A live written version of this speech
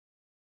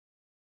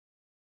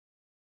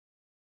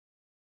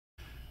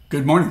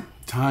Good morning.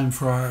 Time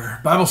for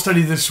our Bible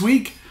study this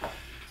week.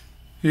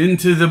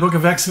 Into the book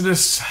of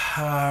Exodus,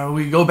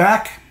 we go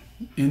back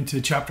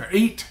into chapter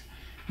 8.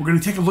 We're going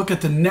to take a look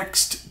at the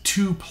next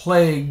two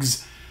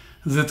plagues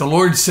that the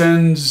Lord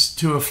sends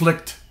to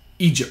afflict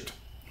Egypt.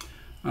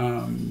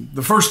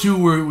 The first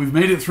two we've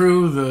made it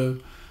through, the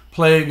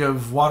plague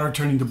of water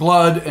turning to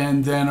blood,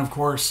 and then, of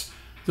course,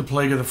 the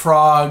plague of the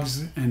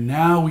frogs. And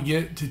now we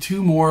get to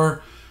two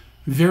more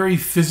very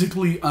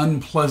physically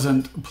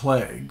unpleasant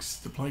plagues,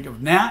 the plague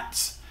of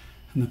gnats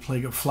and the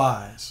plague of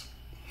flies.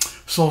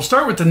 So I'll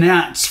start with the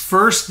gnats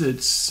first.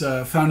 It's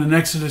found in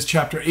Exodus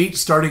chapter 8,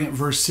 starting at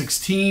verse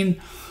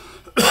 16.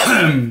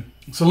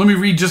 So let me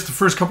read just the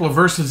first couple of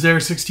verses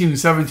there, 16 and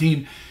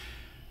 17.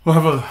 We'll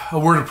have a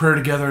word of prayer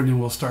together, and then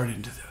we'll start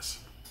into this.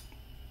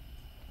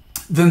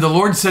 Then the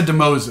Lord said to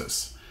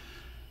Moses,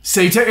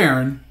 "Say to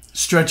Aaron,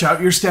 stretch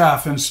out your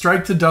staff and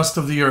strike the dust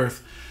of the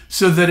earth,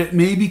 so that it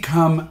may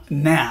become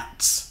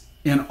gnats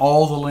in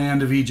all the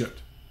land of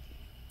Egypt."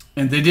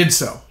 And they did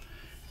so.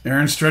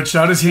 Aaron stretched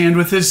out his hand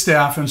with his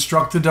staff and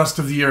struck the dust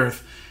of the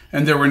earth,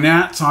 and there were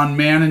gnats on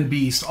man and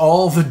beast.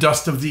 All the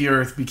dust of the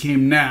earth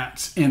became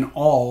gnats in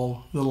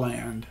all the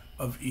land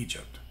of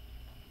Egypt.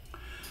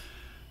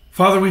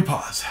 Father, we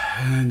pause,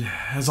 and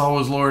as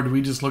always, Lord,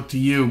 we just look to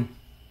you.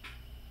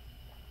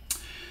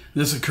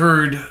 This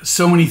occurred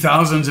so many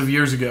thousands of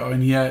years ago,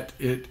 and yet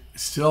it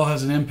still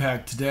has an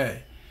impact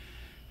today.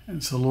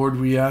 And so, Lord,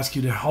 we ask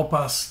you to help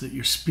us, that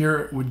your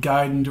Spirit would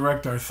guide and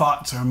direct our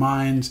thoughts, our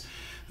minds,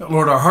 that,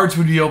 Lord, our hearts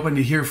would be open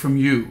to hear from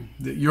you,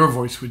 that your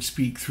voice would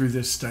speak through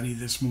this study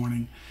this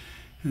morning,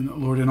 and that,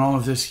 Lord, in all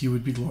of this, you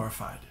would be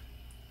glorified.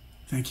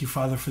 Thank you,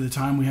 Father, for the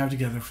time we have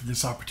together, for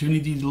this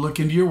opportunity to look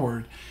into your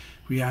word.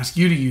 We ask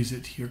you to use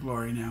it to your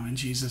glory now, in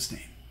Jesus'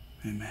 name,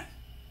 amen.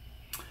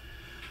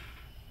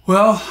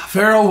 Well,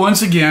 Pharaoh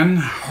once again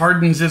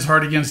hardens his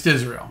heart against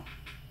Israel,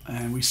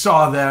 and we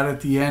saw that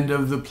at the end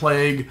of the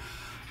plague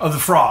of the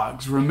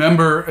frogs.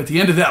 Remember, at the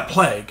end of that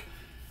plague,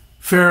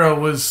 Pharaoh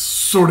was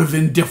sort of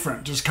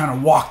indifferent, just kind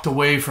of walked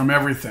away from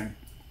everything.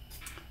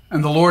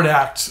 And the Lord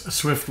acts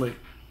swiftly.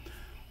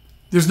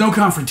 There's no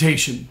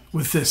confrontation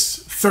with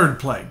this third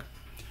plague,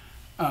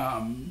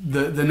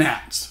 the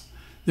gnats.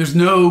 There's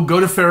no go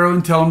to Pharaoh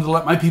and tell him to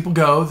let my people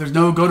go. There's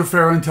no go to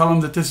Pharaoh and tell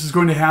him that this is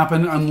going to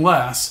happen,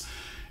 unless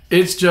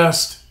it's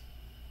just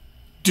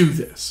do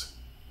this.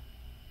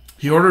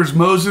 He orders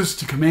Moses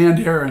to command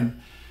Aaron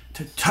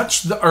to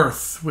touch the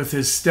earth with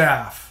his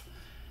staff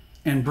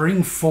and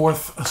bring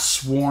forth a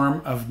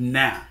swarm of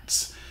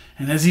gnats.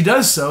 And as he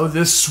does so,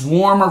 this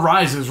swarm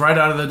arises right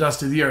out of the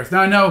dust of the earth. Now,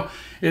 I know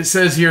it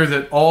says here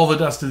that all the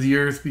dust of the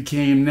earth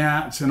became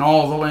gnats in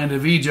all the land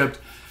of Egypt.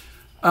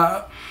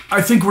 I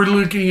think we're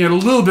looking at a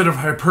little bit of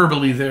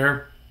hyperbole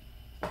there.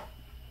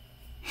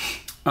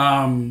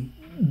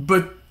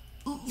 But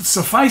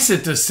suffice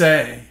it to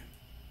say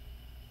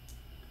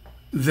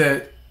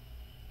that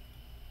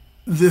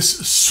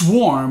this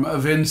swarm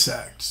of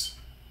insects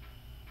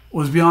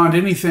was beyond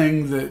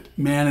anything that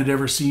man had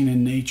ever seen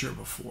in nature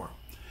before.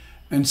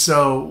 And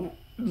so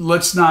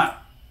let's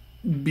not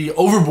be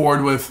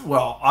overboard with,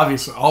 well,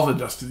 obviously all the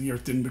dust of the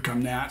earth didn't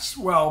become gnats.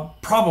 Well,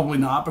 probably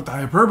not, but the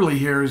hyperbole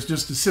here is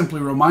just to simply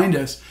remind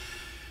us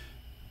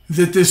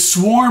that this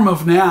swarm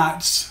of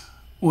gnats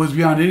was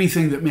beyond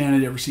anything that man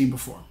had ever seen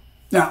before.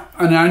 Now,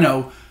 and I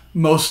know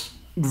most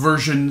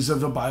versions of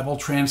the Bible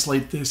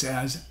translate this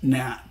as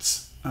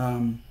gnats.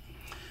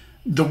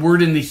 The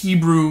word in the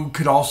Hebrew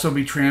could also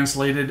be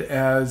translated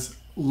as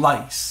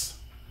lice,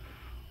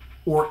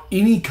 or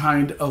any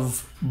kind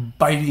of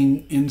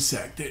biting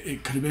insect.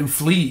 It could have been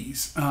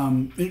fleas.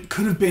 It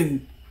could have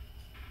been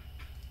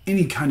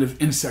any kind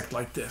of insect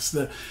like this.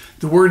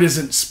 The word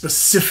isn't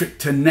specific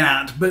to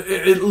gnat, but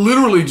it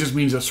literally just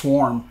means a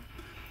swarm.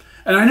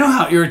 And I know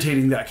how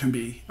irritating that can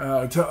be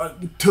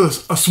to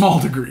a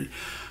small degree.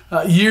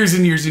 Years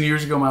and years and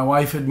years ago, my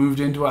wife had moved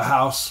into a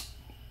house.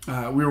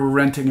 We were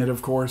renting it,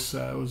 of course.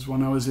 It was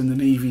when I was in the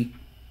Navy.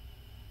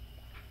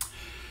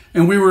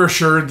 And we were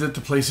assured that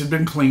the place had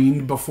been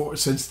cleaned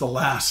since the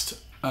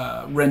last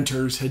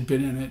renters had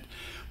been in it.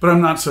 But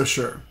I'm not so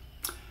sure.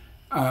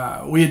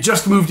 We had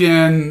just moved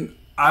in.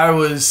 I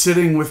was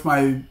sitting with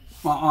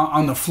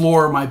on the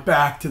floor, my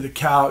back to the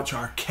couch.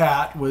 Our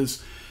cat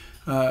was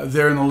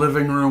there in the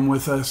living room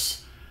with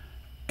us.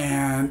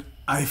 And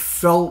I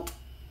felt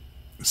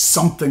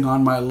something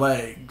on my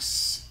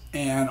legs.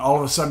 And all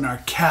of a sudden, our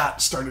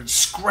cat started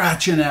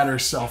scratching at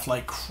herself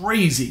like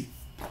crazy.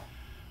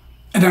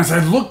 And as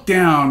I looked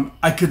down,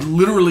 I could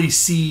literally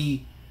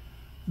see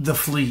the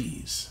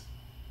fleas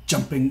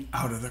jumping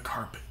out of the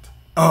carpet.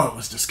 Oh, it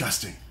was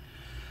disgusting.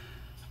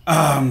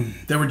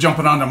 They were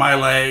jumping onto my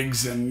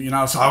legs, and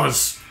so I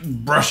was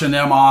brushing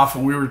them off,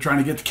 and we were trying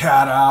to get the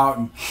cat out,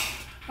 and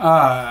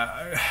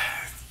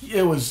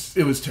it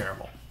was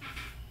terrible.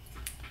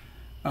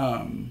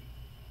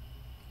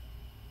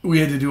 We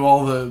had to do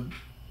all the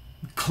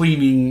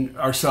cleaning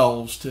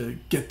ourselves to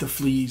get the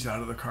fleas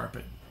out of the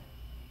carpet.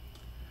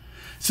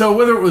 So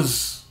whether it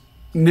was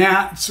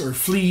gnats or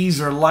fleas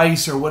or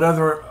lice or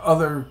whatever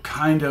other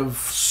kind of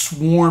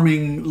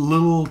swarming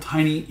little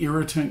tiny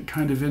irritant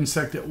kind of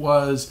insect it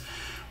was,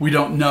 we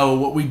don't know.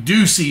 What we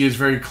do see is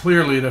very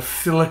clearly it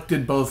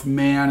afflicted both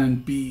man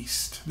and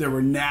beast. There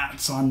were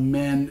gnats on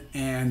men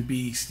and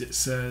beast, it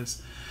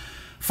says.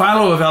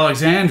 Philo of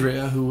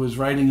Alexandria, who was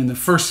writing in the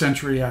 1st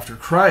century after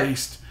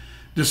Christ,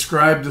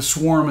 described the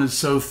swarm as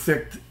so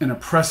thick and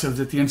oppressive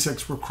that the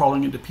insects were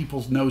crawling into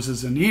people's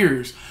noses and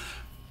ears.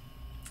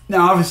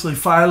 Now, obviously,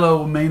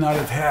 Philo may not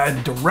have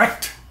had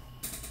direct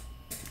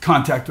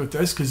contact with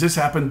this because this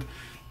happened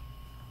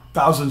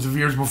thousands of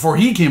years before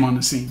he came on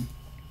the scene.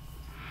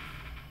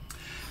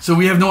 So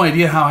we have no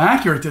idea how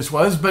accurate this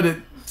was, but it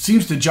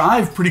seems to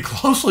jive pretty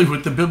closely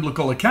with the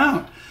biblical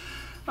account.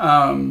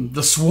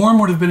 The swarm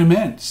would have been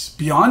immense,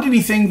 beyond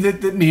anything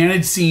that man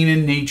had seen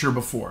in nature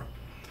before.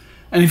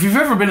 And if you've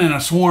ever been in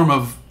a swarm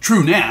of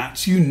true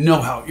gnats, you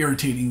know how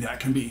irritating that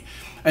can be.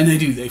 And they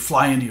do. They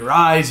fly into your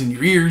eyes and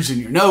your ears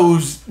and your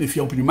nose. If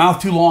you open your mouth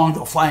too long,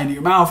 they'll fly into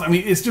your mouth. I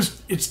mean, it's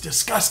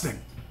disgusting.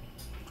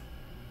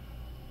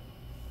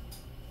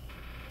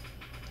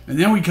 And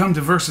then we come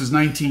to verses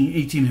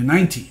 18 and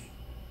 19,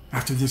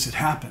 after this had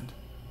happened.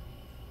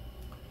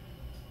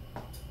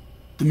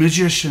 The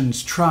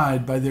magicians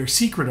tried by their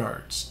secret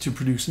arts to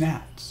produce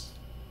gnats,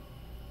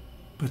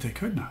 but they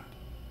could not.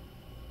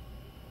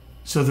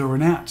 So there were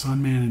gnats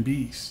on man and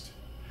beast.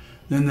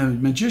 Then the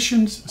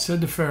magicians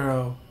said to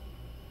Pharaoh,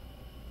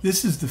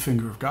 "This is the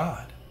finger of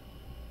God."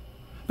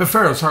 But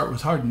Pharaoh's heart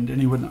was hardened,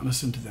 and he would not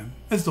listen to them,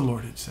 as the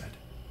Lord had said.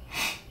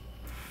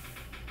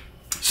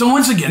 So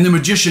once again, the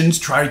magicians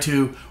try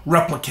to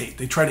replicate.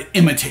 They try to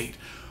imitate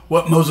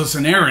what Moses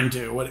and Aaron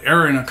do, what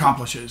Aaron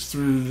accomplishes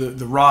through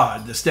the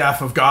rod, the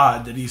staff of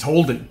God that he's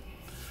holding.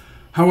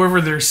 However,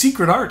 their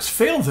secret arts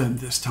failed them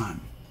this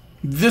time.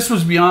 This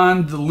was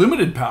beyond the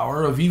limited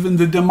power of even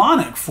the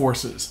demonic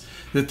forces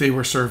that they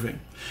were serving.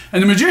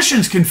 And the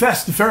magicians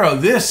confessed to Pharaoh,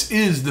 "This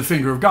is the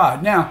finger of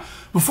God." Now,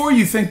 before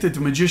you think that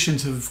the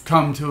magicians have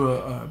come to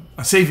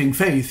a saving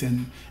faith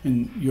in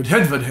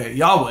Yod-Heh-Vav-Heh,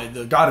 Yahweh,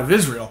 the God of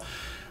Israel,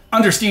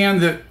 understand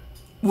that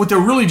what they're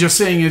really just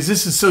saying is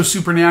this is so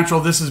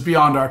supernatural, this is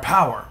beyond our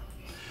power.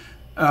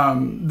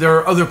 There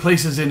are other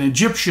places in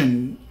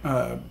Egyptian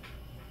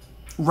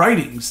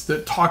writings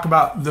that talk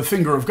about the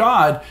finger of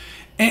God,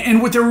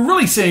 and what they're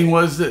really saying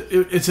was that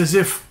it's as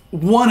if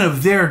one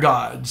of their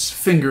gods'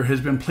 finger has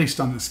been placed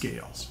on the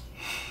scales.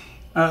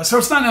 So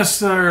it's not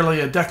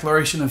necessarily a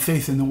declaration of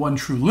faith in the one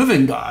true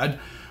living God,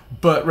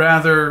 but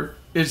rather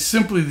it's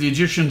simply the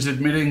Egyptians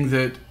admitting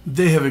that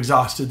they have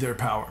exhausted their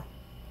power.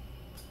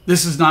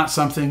 This is not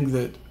something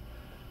that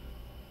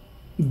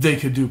they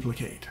could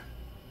duplicate.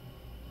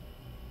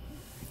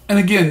 And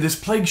again, this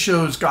plague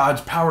shows God's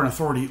power and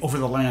authority over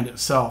the land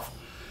itself.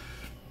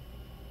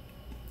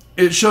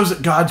 It shows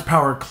that God's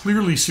power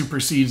clearly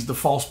supersedes the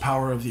false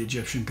power of the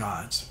Egyptian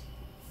gods.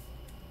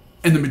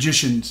 And the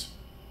magicians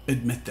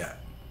admit that.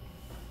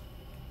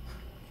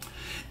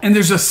 And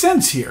there's a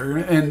sense here,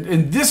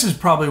 and this is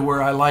probably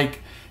where I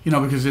like,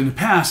 because in the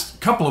past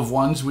couple of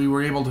ones, we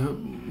were able to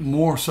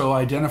more so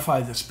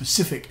identify the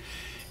specific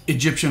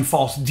Egyptian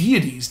false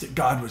deities that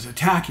God was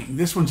attacking.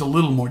 This one's a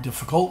little more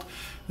difficult.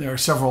 There are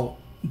several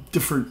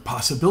different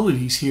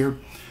possibilities here.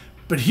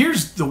 But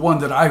here's the one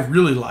that I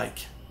really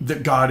like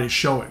that God is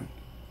showing.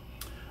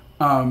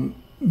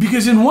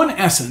 Because in one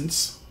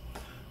essence,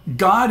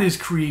 God is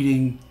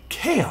creating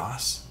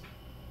chaos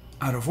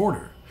out of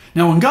order.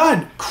 Now, when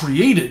God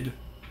created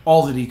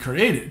all that he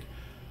created,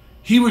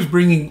 he was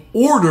bringing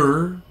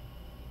order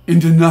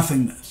into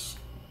nothingness.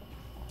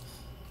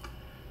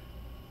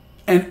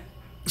 And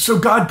so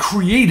God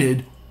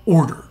created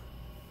order.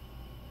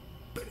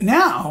 But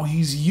now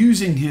he's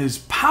using his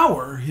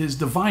power, his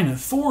divine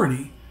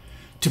authority,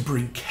 to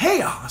bring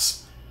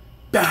chaos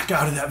back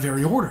out of that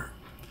very order.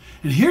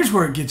 And here's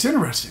where it gets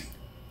interesting.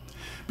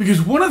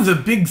 Because one of the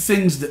big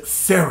things that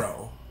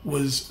Pharaoh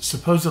was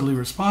supposedly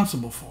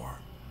responsible for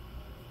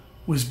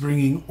was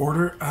bringing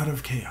order out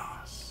of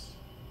chaos.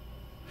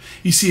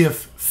 You see,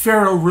 if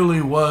Pharaoh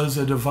really was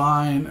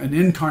an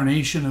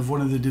incarnation of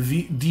one of the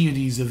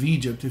deities of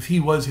Egypt, if he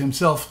was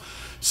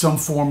himself some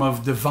form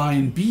of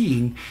divine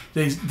being,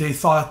 they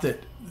thought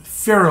that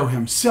Pharaoh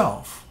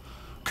himself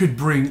could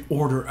bring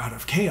order out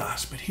of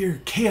chaos. But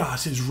here,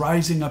 chaos is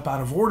rising up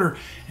out of order,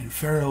 and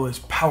Pharaoh is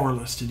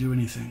powerless to do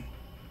anything.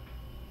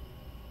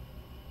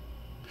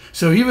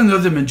 So even though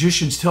the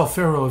magicians tell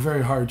Pharaoh a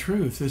very hard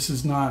truth, this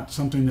is not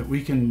something that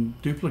we can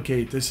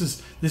duplicate. This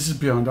is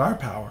beyond our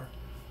power.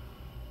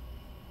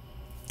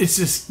 It's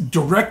this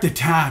direct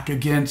attack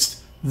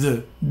against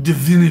the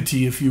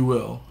divinity, if you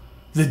will,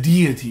 the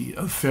deity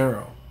of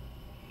Pharaoh.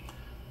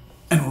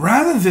 And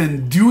rather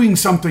than doing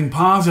something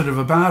positive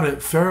about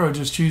it, Pharaoh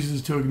just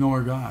chooses to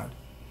ignore God.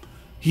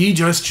 He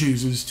just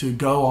chooses to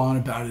go on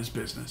about his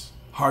business,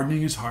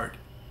 hardening his heart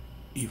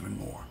even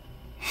more.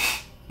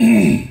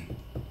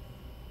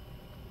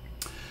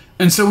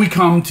 And so we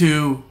come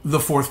to the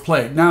fourth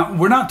plague. Now,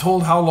 we're not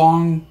told how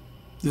long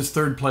this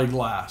third plague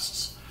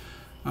lasts.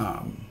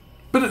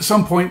 But at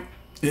some point,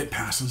 it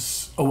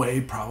passes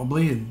away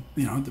probably, and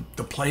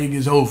the plague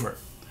is over.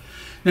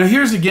 Now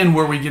here's again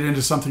where we get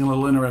into something a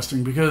little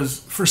interesting, because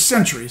for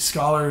centuries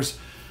scholars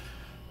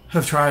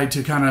have tried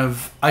to kind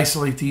of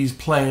isolate these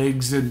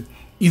plagues and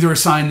either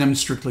assign them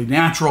strictly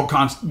natural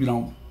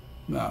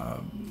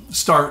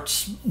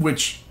starts,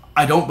 which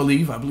I don't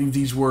believe. I believe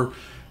these were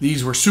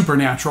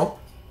supernatural.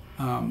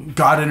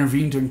 God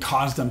intervened and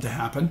caused them to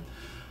happen.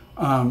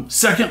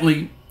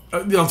 Secondly,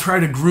 they'll try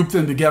to group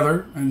them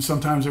together, and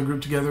sometimes they're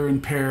grouped together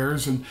in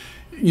pairs. And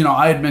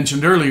I had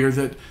mentioned earlier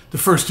that the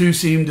first two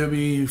seem to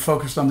be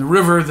focused on the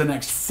river, the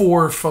next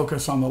four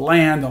focus on the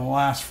land, and the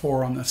last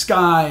four on the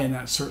sky, and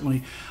that's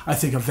certainly, I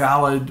think, a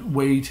valid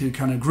way to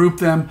kind of group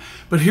them.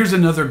 But here's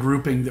another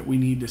grouping that we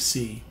need to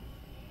see.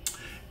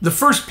 The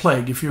first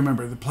plague, if you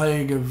remember, the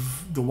plague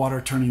of the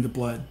water turning to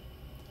blood,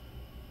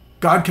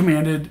 God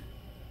commanded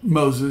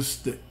Moses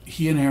that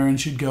he and Aaron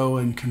should go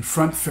and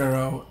confront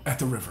Pharaoh at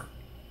the river.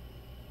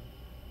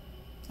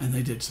 And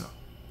they did so.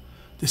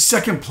 The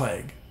second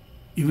plague,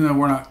 even though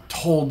we're not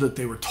told that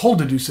they were told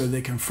to do so,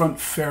 they confront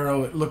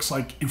Pharaoh, it looks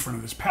like, in front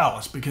of his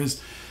palace, because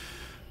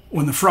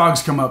when the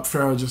frogs come up,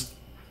 Pharaoh just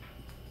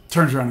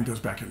turns around and goes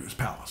back into his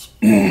palace.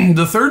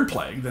 The third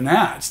plague, the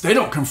gnats, they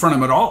don't confront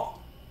him at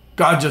all.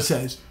 God just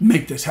says,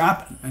 make this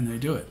happen, and they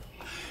do it.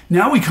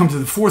 Now we come to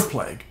the fourth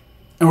plague,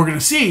 and we're going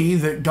to see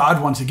that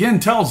God once again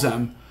tells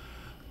them,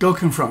 go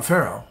confront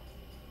Pharaoh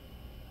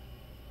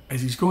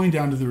as he's going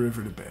down to the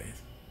river to bathe.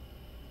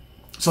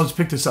 So let's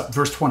pick this up,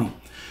 verse 20.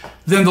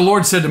 Then the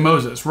Lord said to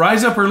Moses,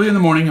 rise up early in the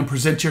morning and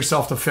present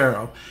yourself to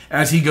Pharaoh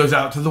as he goes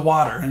out to the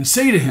water, and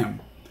say to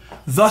him,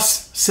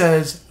 thus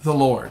says the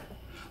Lord,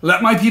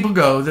 let my people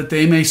go that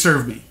they may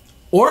serve me.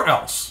 Or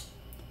else,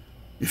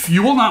 if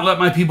you will not let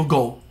my people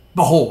go,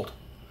 behold,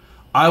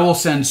 I will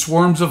send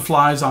swarms of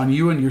flies on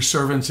you and your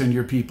servants and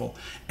your people,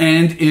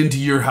 and into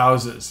your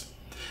houses.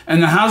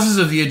 And the houses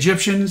of the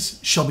Egyptians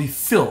shall be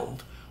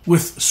filled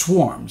with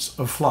swarms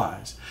of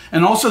flies,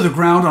 and also the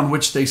ground on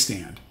which they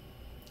stand.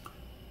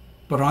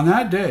 But on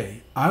that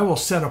day I will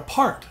set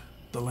apart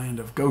the land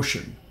of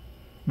Goshen,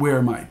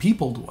 where my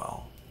people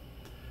dwell,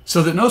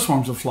 so that no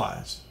swarms of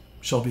flies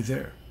shall be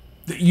there,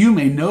 that you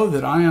may know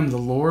that I am the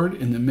Lord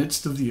in the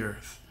midst of the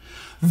earth.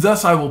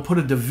 Thus I will put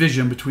a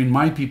division between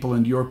my people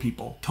and your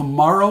people.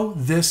 Tomorrow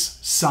this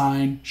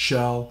sign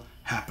shall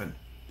happen.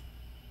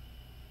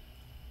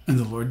 And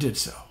the Lord did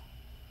so.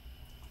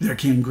 There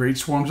came great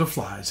swarms of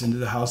flies into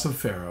the house of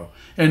Pharaoh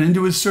and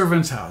into his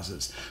servants'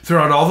 houses.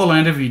 Throughout all the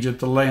land of Egypt,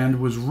 the land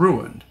was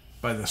ruined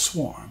by the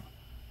swarm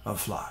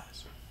of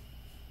flies.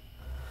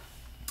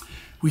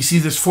 We see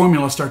this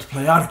formula start to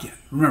play out again.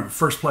 Remember,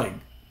 first plague,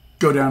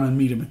 go down and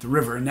meet him at the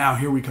river. And now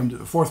here we come to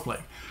the fourth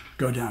plague.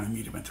 Go down and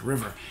meet him at the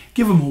river.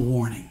 Give him a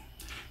warning.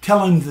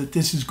 Tell him that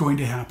this is going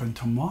to happen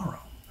tomorrow.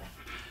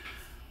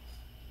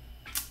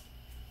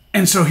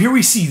 And so here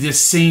we see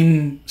this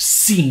same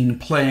scene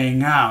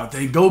playing out.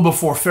 They go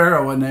before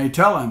Pharaoh and they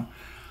tell him,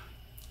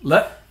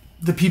 let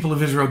the people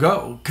of Israel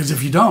go, because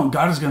if you don't,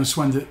 God is going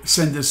to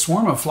send this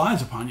swarm of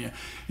flies upon you.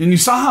 And you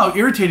saw how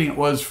irritating it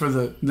was for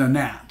the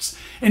gnats.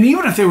 And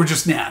even if they were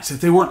just gnats, if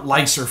they weren't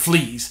lice or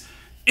fleas,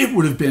 it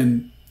would have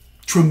been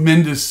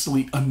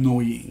tremendously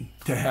annoying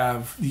to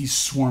have these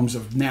swarms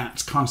of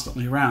gnats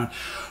constantly around.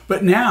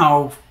 But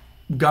now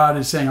God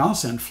is saying, I'll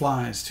send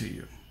flies to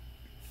you.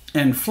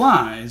 And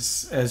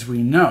flies, as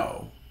we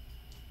know,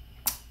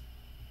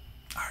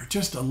 are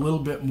just a little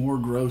bit more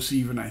gross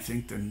even, I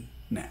think, than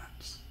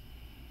gnats.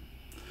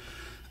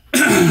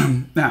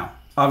 Now,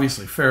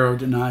 obviously, Pharaoh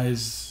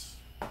denies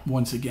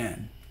once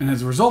again. And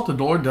as a result, the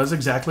Lord does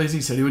exactly as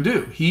he said he would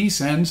do. He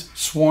sends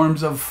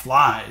swarms of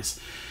flies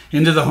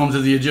into the homes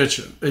of the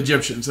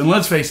Egyptians. And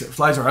let's face it,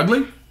 flies are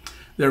ugly.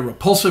 They're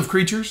repulsive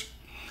creatures.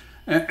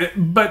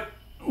 But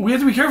we have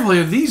to be careful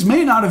here. These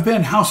may not have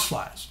been house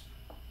flies.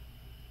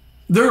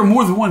 There are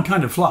more than one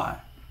kind of fly.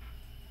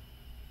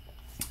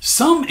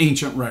 Some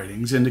ancient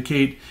writings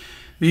indicate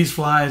these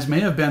flies may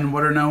have been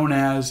what are known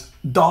as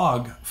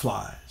dog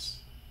flies,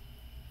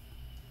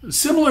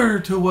 similar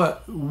to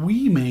what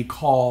we may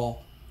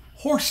call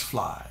horse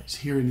flies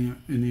here in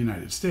the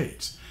United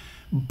States.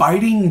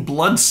 Biting,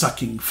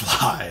 blood-sucking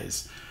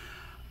flies.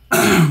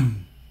 I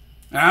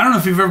don't know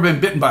if you've ever been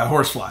bitten by a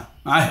horsefly.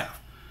 I have.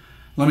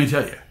 Let me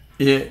tell you,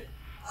 it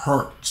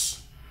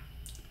hurts.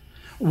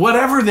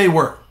 Whatever they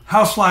were,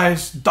 house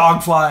flies,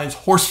 dog flies,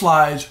 horse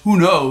flies, who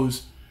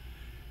knows,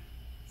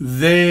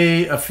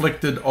 they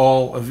afflicted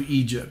all of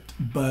Egypt.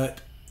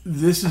 But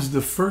this is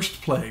the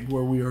first plague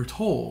where we are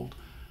told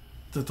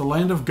that the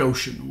land of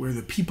Goshen, where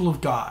the people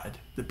of God,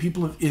 the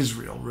people of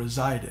Israel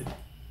resided,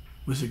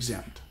 was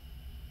exempt.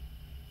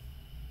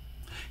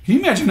 Can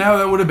you imagine how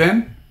that would have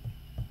been?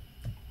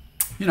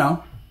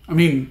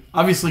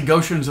 Obviously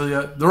Goshen's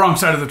the wrong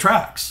side of the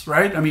tracks,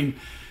 right?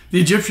 The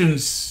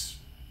Egyptians,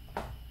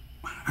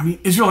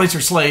 Israelites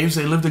are slaves.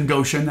 They lived in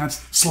Goshen.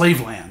 That's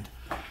slave land.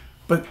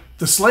 But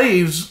the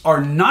slaves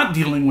are not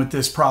dealing with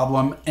this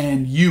problem,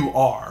 and you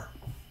are.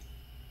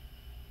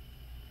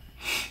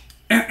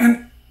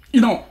 And You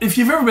know, if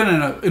you've ever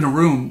been in a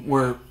room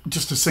where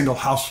just a single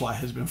housefly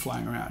has been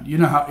flying around, you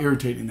know how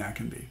irritating that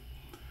can be.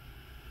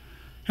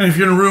 And if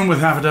you're in a room with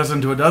half a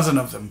dozen to a dozen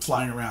of them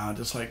flying around,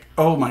 it's like,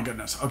 oh my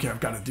goodness, okay, I've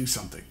got to do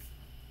something.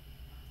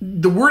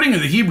 The wording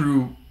of the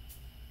Hebrew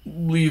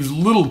leaves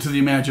little to the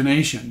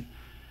imagination.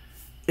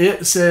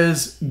 It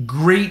says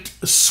great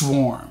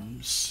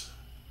swarms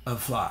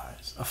of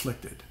flies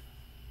afflicted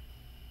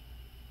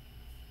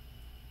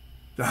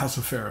the house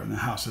of Pharaoh and the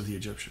house of the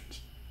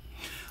Egyptians.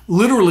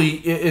 Literally,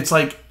 it's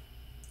like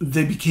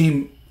they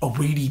became a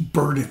weighty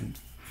burden.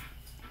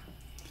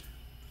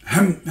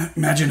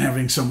 Imagine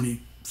having so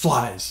many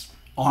flies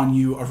on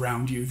you,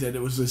 around you, that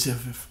it was as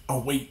if a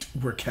weight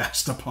were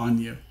cast upon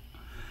you.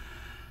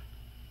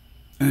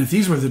 And if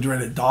these were the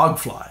dreaded dog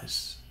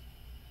flies,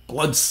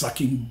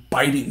 blood-sucking,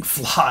 biting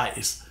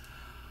flies,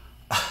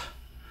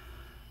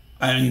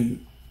 I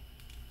mean,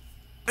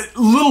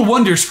 little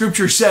wonder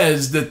Scripture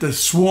says that the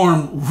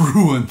swarm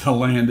ruined the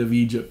land of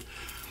Egypt.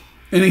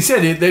 And he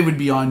said they would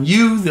be on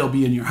you, they'll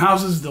be in your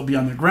houses, they'll be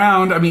on the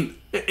ground. I mean,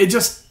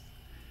 it's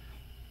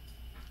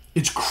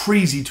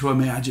crazy to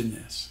imagine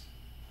this.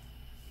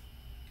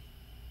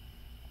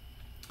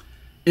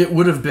 It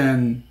would have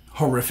been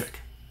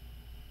horrific.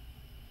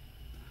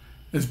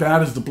 As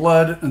bad as the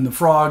blood and the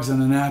frogs and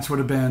the gnats would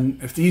have been,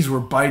 if these were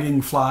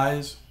biting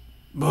flies,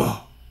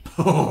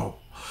 oh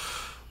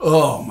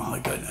my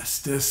goodness,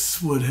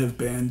 this would have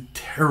been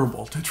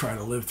terrible to try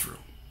to live through.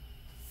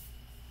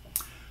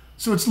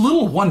 So it's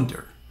little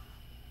wonder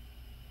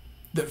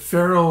that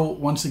Pharaoh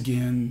once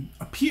again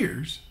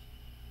appears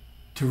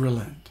to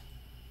relent.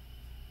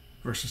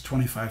 Verses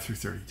 25 through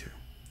 32.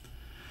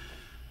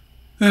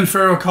 Then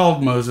Pharaoh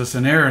called Moses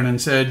and Aaron and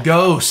said,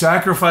 "Go,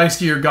 sacrifice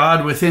to your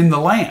God within the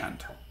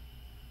land."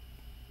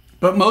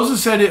 But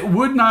Moses said it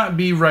would not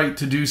be right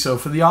to do so,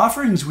 for the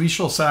offerings we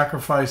shall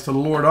sacrifice to the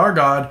Lord our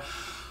God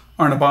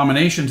are an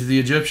abomination to the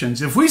Egyptians.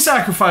 If we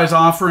sacrifice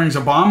offerings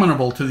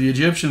abominable to the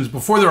Egyptians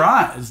before their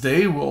eyes,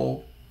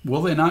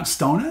 will they not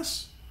stone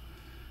us?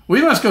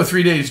 We must go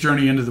 3 days'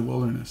 journey into the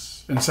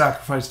wilderness and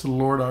sacrifice to the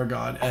Lord our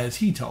God as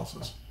he tells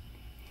us.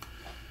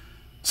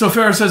 So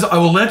Pharaoh says, "I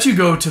will let you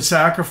go to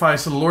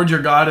sacrifice to the Lord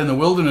your God in the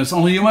wilderness,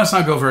 only you must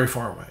not go very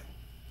far away.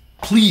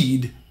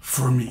 Plead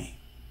for me."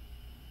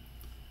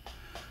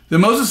 Then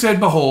Moses said,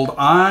 "Behold,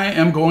 I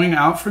am going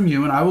out from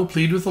you, and I will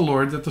plead with the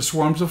Lord that the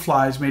swarms of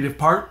flies may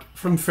depart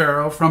from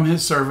Pharaoh, from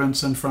his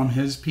servants, and from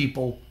his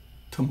people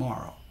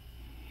tomorrow.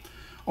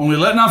 Only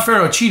let not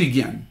Pharaoh cheat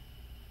again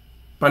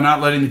by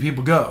not letting the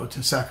people go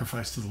to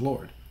sacrifice to the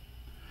Lord."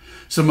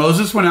 So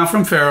Moses went out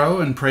from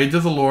Pharaoh and prayed to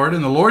the Lord,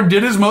 and the Lord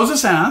did as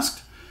Moses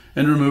asked,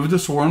 and removed the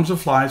swarms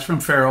of flies from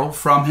Pharaoh,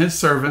 from his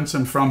servants,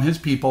 and from his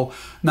people.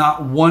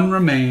 Not one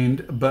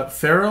remained, but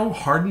Pharaoh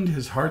hardened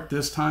his heart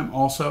this time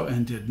also,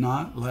 and did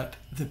not let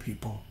the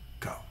people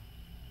go.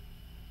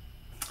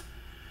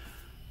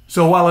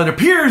 So while it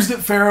appears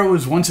that Pharaoh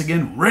is once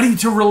again ready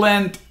to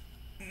relent,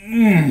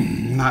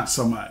 not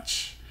so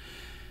much.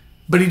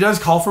 But he does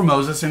call for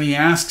Moses, and he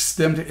asks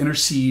them to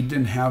intercede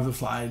and have the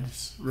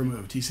flies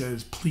removed. He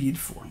says, "Plead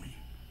for me."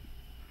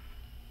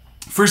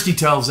 First he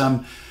tells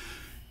them,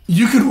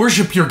 you could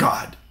worship your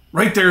God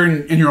right there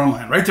in your own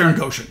land, right there in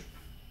Goshen.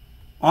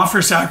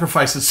 Offer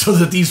sacrifices so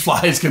that these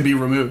flies can be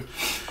removed.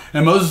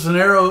 And Moses and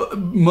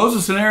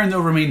Aaron,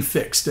 they'll remain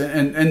fixed,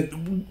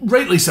 and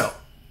rightly so.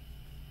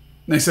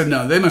 And they said,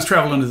 no, they must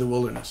travel into the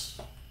wilderness,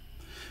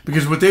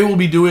 because what they will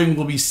be doing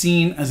will be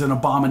seen as an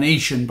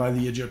abomination by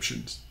the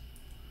Egyptians.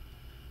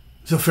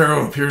 So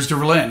Pharaoh appears to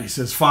relent. He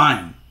says,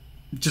 fine,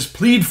 just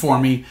plead for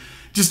me.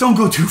 Just don't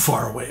go too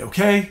far away,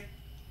 okay?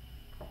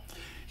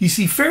 You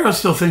see, Pharaoh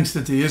still thinks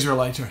that the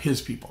Israelites are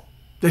his people,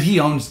 that he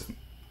owns them,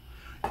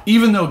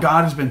 even though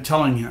God has been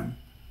telling him,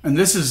 and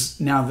this is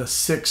now the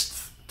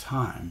 6th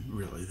time,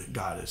 really, that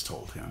God has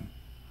told him,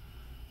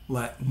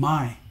 let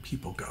my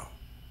people go.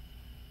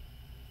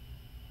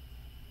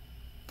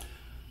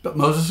 But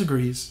Moses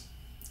agrees,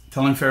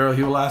 telling Pharaoh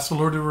he will ask the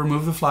Lord to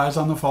remove the flies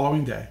on the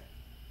following day.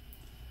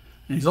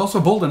 And he's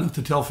also bold enough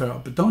to tell Pharaoh,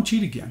 but don't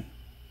cheat again.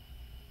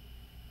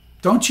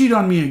 Don't cheat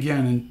on me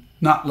again and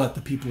not let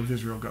the people of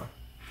Israel go.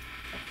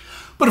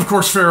 But of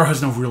course, Pharaoh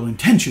has no real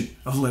intention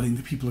of letting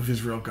the people of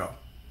Israel go.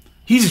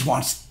 He just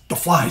wants the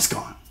flies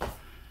gone.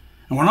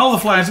 And when all the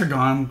flies are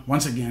gone,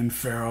 once again,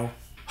 Pharaoh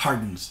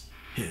hardens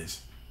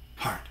his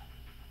heart.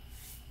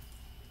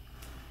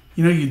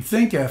 You know, you'd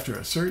think after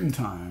a certain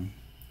time,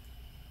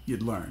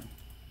 you'd learn.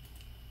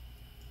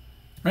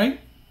 Right?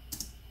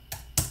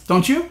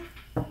 Don't you?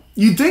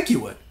 You'd think you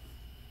would.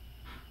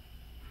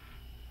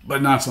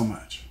 But not so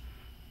much.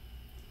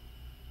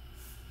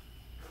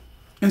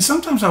 And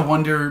sometimes I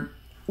wonder,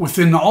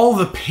 within all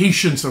the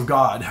patience of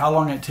God, how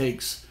long it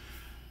takes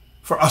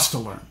for us to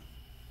learn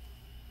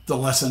the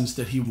lessons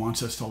that he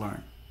wants us to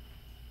learn.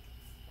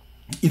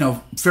 You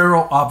know,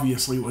 Pharaoh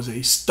obviously was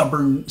a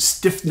stubborn,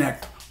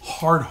 stiff-necked,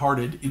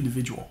 hard-hearted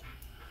individual.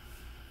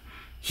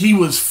 He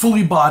was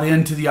fully bought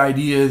into the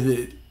idea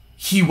that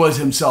he was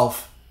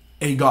himself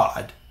a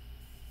god,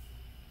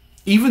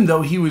 even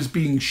though he was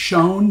being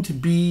shown to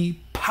be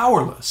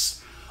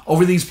powerless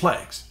over these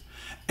plagues.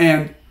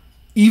 And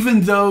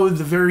even though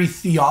the very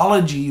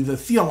theology, the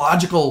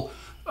theological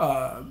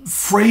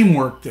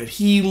framework that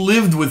he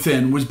lived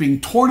within was being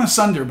torn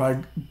asunder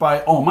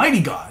by Almighty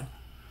God,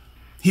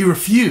 he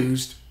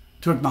refused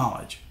to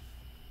acknowledge.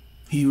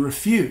 He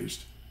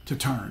refused to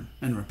turn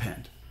and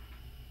repent.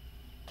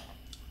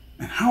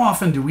 And how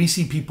often do we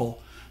see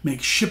people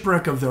make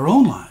shipwreck of their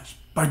own lives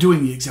by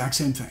doing the exact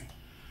same thing?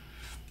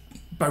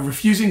 By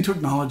refusing to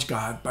acknowledge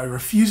God, by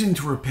refusing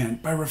to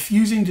repent, by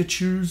refusing to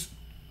choose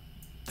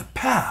the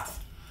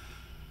path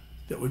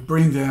that would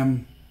bring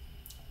them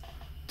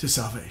to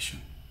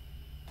salvation.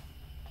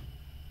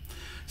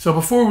 So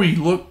before we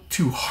look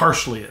too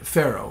harshly at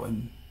Pharaoh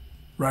and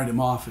write him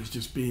off as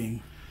just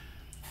being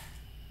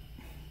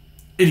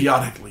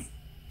idiotically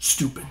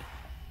stupid,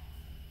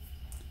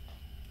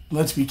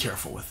 let's be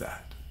careful with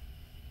that.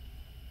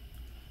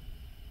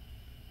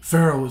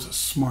 Pharaoh was a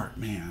smart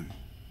man,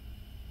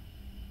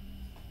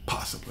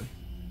 possibly,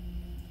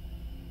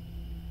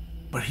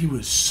 but he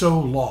was so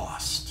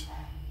lost,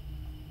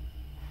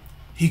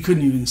 he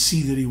couldn't even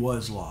see that he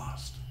was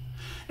lost.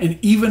 And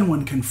even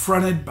when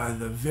confronted by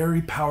the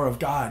very power of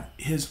God,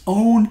 his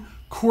own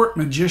court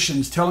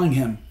magicians telling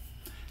him,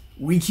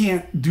 we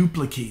can't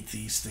duplicate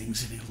these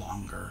things any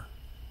longer,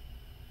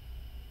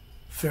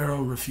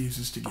 Pharaoh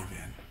refuses to give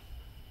in.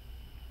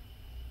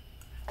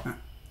 Now,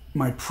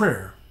 my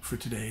prayer for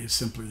today is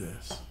simply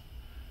this: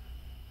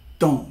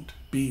 don't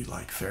be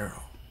like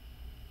Pharaoh.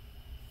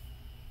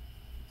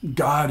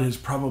 God has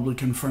probably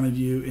confronted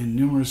you in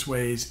numerous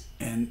ways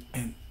and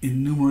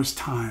in numerous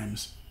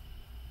times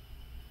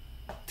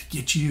to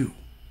get you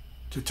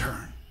to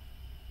turn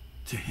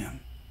to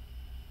him.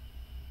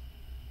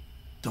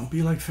 Don't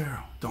be like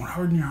Pharaoh. Don't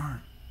harden your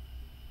heart.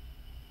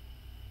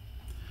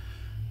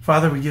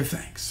 Father, we give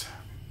thanks.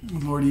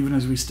 Lord, even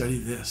as we study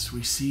this,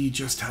 we see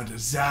just how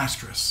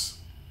disastrous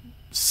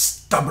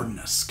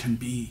stubbornness can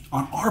be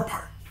on our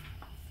part.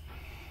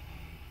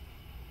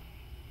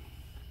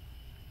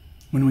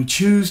 When we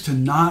choose to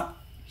not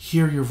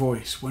hear your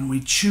voice, when we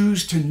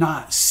choose to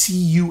not see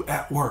you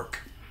at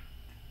work,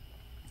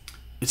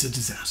 it's a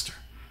disaster.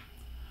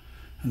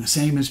 And the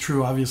same is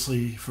true,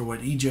 obviously, for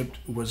what Egypt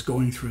was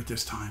going through at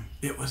this time.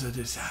 It was a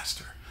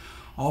disaster,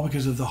 all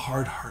because of the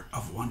hard heart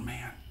of one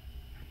man.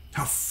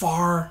 How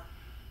far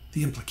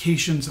the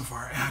implications of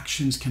our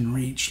actions can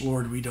reach,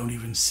 Lord, we don't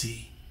even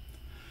see.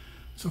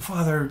 So,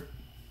 Father,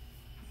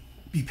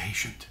 be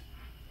patient.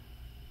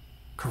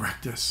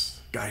 Correct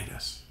us, guide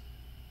us,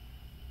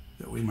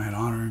 that we might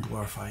honor and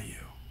glorify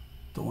you,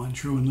 the one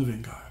true and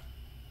living God,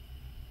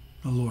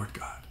 the Lord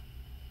God.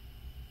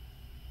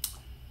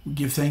 We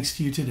give thanks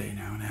to you today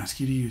now and ask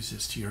you to use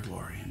this to your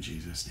glory in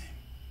Jesus'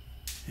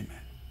 name.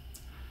 Amen.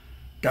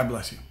 God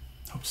bless you.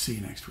 Hope to see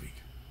you next week.